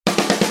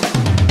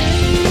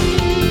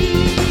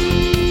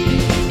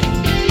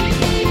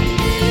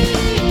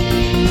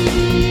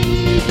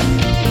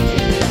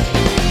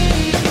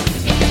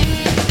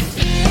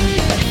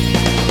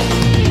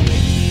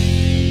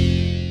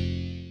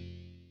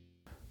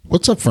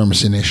What's up,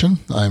 Pharmacy Nation?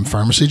 I'm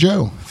Pharmacy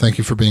Joe. Thank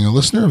you for being a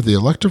listener of the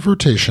Elective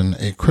Rotation,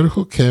 a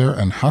critical care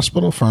and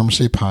hospital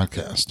pharmacy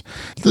podcast.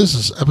 This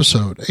is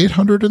episode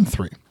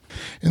 803.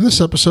 In this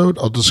episode,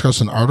 I'll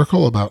discuss an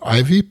article about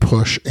IV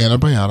push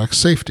antibiotic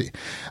safety.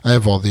 I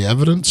have all the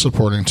evidence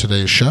supporting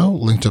today's show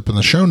linked up in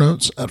the show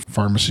notes at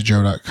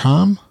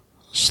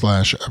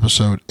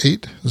pharmacyjoe.com/episode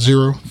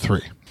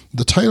 803.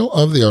 The title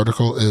of the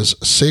article is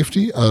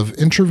Safety of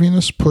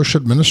Intravenous Push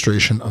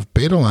Administration of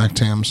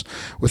Beta-Lactams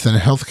Within a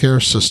Healthcare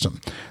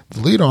System. The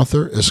lead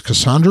author is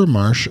Cassandra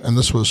Marsh, and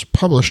this was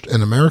published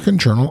in American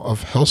Journal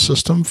of Health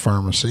System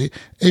Pharmacy,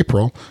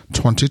 April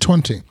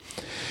 2020.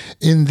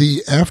 In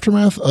the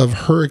aftermath of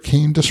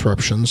hurricane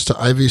disruptions to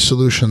IV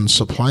solution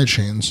supply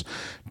chains,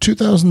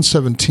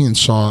 2017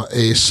 saw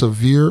a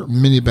severe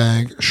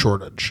minibag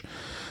shortage.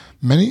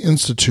 Many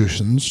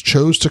institutions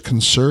chose to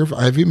conserve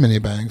IV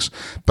minibags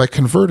by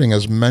converting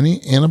as many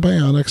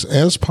antibiotics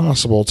as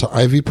possible to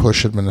IV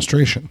push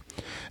administration.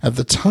 At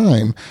the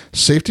time,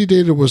 safety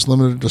data was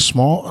limited to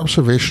small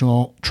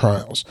observational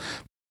trials.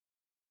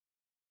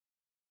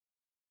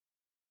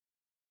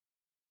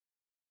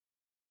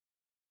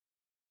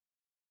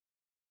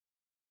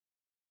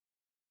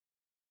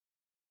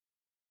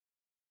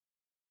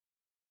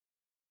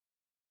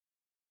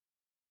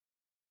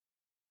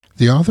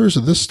 The authors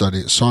of this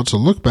study sought to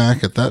look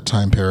back at that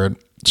time period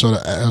so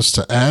as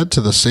to add to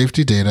the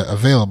safety data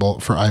available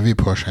for IV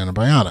push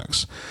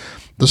antibiotics.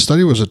 The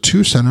study was a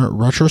two-center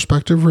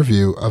retrospective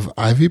review of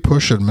IV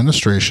push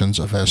administrations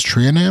of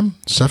aztreonam,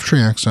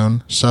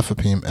 ceftriaxone,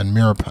 cefepime, and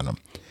meropenem.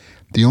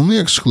 The only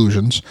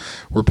exclusions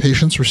were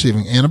patients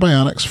receiving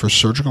antibiotics for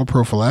surgical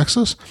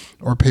prophylaxis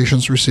or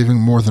patients receiving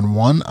more than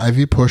one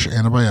IV push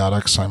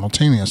antibiotic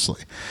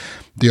simultaneously.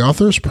 The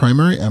author's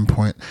primary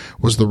endpoint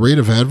was the rate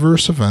of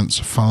adverse events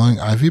following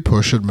IV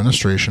push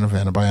administration of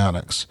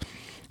antibiotics.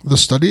 The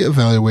study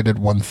evaluated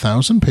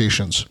 1,000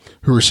 patients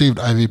who received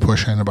IV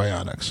push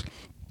antibiotics.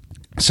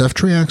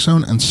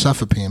 Ceftriaxone and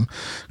cefepime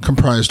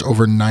comprised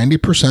over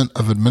 90%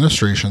 of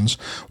administrations,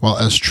 while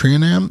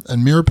aztreonam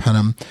and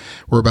meropenem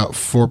were about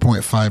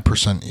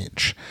 4.5%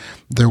 each.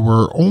 There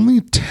were only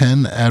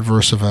 10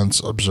 adverse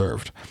events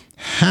observed,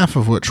 half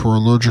of which were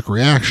allergic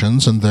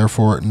reactions and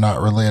therefore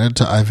not related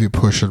to IV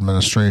push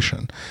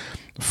administration.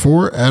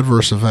 4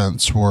 adverse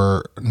events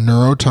were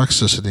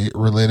neurotoxicity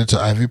related to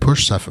IV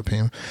push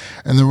cefepime,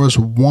 and there was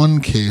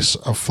 1 case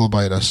of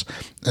phlebitis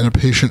in a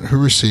patient who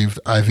received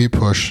IV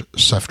push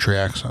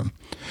ceftriaxone.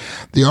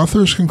 The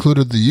authors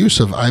concluded the use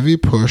of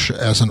IV push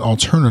as an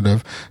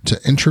alternative to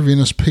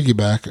intravenous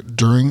piggyback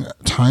during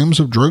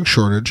times of drug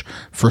shortage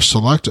for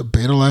select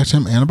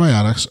beta-lactam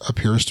antibiotics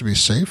appears to be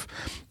safe,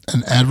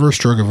 and adverse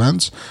drug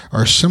events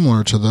are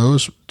similar to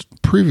those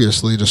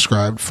previously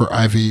described for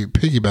IV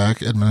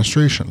piggyback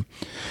administration.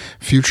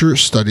 Future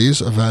studies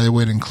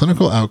evaluating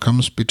clinical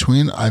outcomes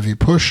between IV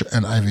push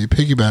and IV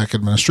piggyback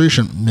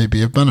administration may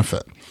be of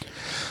benefit.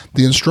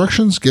 The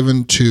instructions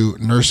given to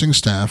nursing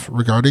staff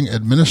regarding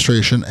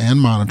administration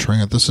and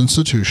monitoring at this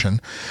institution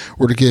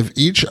were to give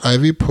each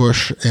IV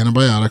push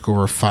antibiotic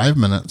over 5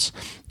 minutes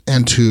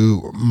and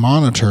to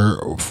monitor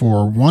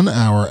for 1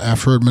 hour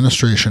after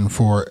administration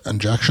for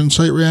injection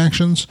site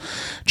reactions,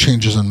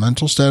 changes in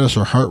mental status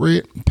or heart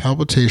rate,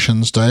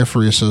 palpitations,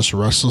 diaphoresis,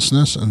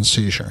 restlessness, and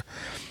seizure.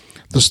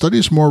 The study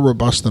is more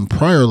robust than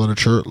prior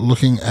literature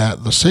looking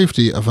at the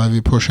safety of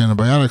IV push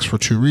antibiotics for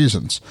 2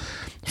 reasons.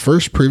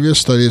 First, previous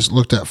studies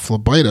looked at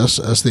phlebitis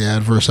as the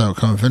adverse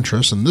outcome of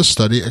interest, and this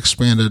study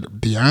expanded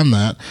beyond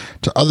that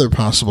to other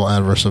possible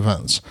adverse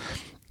events.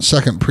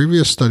 Second,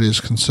 previous studies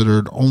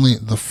considered only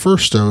the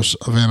first dose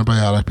of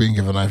antibiotic being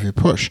given IV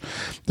push.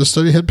 The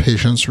study had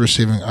patients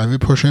receiving IV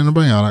push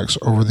antibiotics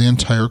over the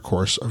entire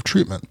course of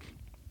treatment.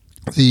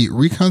 The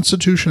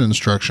reconstitution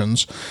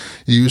instructions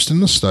used in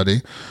the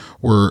study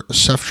were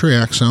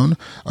ceftriaxone,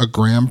 1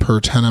 gram per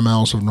 10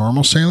 mL of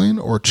normal saline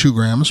or 2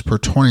 grams per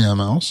 20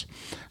 mL,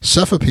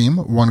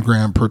 cefepime, 1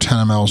 gram per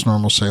 10 mL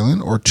normal saline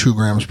or 2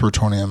 grams per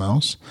 20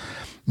 mL,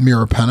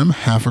 meropenem,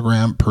 0.5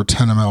 gram per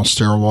 10 mL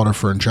sterile water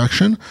for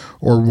injection,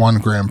 or 1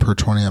 gram per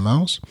 20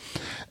 mL,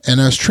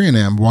 and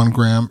aztreonam, 1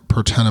 gram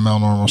per 10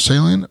 mL normal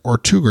saline, or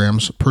 2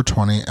 grams per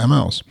 20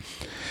 mL.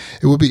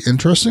 It would be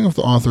interesting if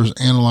the authors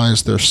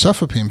analyzed their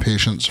cefepime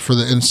patients for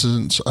the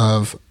incidence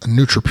of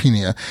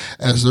neutropenia,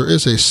 as there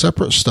is a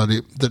separate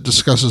study that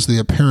discusses the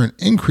apparent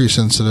increased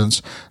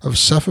incidence of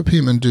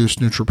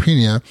cefepime-induced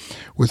neutropenia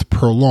with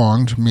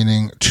prolonged,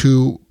 meaning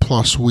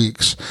 2+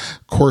 weeks,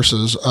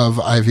 courses of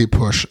IV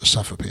push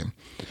cefepime.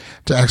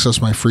 To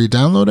access my free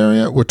download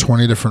area with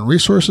 20 different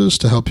resources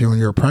to help you in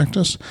your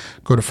practice,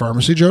 go to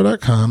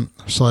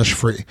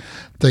pharmacyjoe.com/free.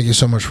 Thank you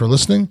so much for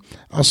listening.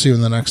 I'll see you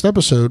in the next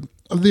episode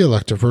of the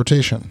Elective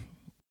Rotation.